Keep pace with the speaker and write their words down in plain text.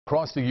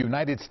Across the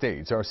United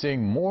States are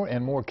seeing more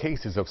and more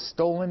cases of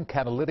stolen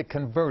catalytic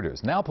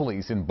converters. Now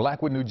police in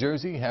Blackwood, New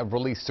Jersey have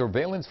released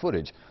surveillance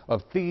footage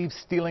of thieves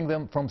stealing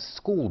them from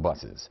school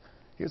buses.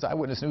 Here's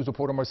Eyewitness News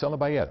reporter Marcella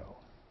Baietto.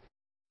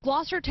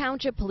 Gloucester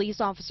Township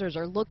police officers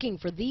are looking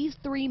for these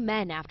three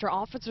men after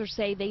officers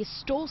say they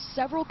stole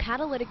several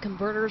catalytic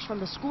converters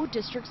from the school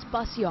district's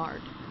bus yard.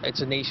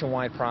 It's a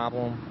nationwide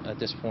problem at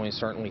this point,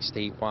 certainly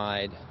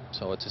statewide,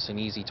 so it's just an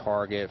easy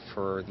target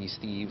for these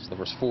thieves. There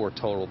was 4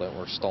 total that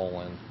were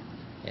stolen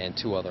and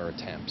 2 other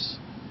attempts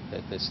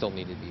that still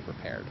need to be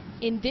repaired.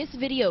 In this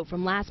video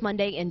from last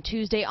Monday and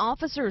Tuesday,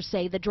 officers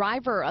say the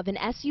driver of an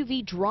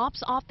SUV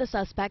drops off the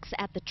suspects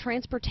at the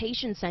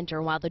transportation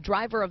center while the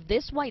driver of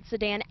this white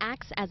sedan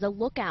acts as a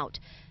lookout.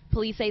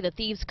 Police say the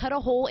thieves cut a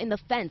hole in the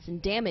fence and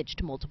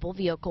damaged multiple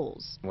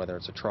vehicles. Whether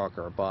it's a truck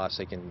or a bus,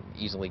 they can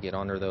easily get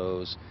under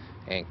those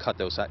and cut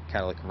those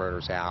catalytic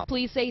converters out.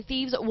 Police say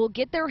thieves will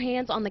get their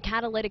hands on the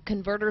catalytic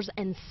converters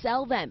and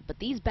sell them, but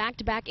these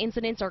back-to-back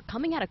incidents are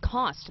coming at a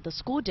cost to the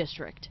school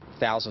district.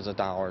 Thousands of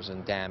dollars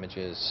in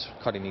damages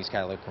cutting these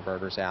catalytic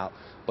converters out,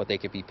 but they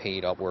could be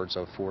paid upwards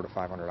of $400 to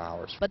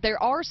 $500. But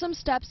there are some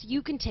steps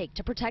you can take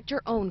to protect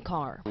your own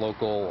car.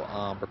 Local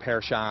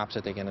repair shops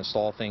that they can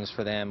install things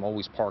for them.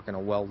 Always park in a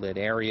well-lit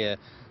area.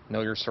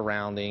 Know your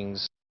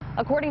surroundings.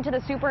 According to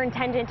the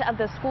superintendent of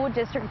the school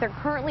district, they're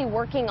currently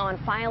working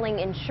on filing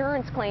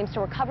insurance claims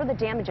to recover the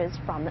damages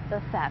from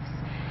the thefts.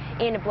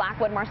 In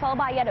Blackwood, Marcella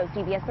Baietto,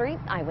 CBS 3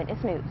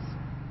 Eyewitness News.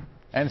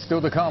 And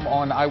still to come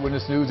on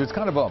Eyewitness News, it's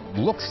kind of a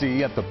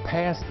look-see at the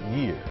past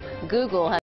year. Google has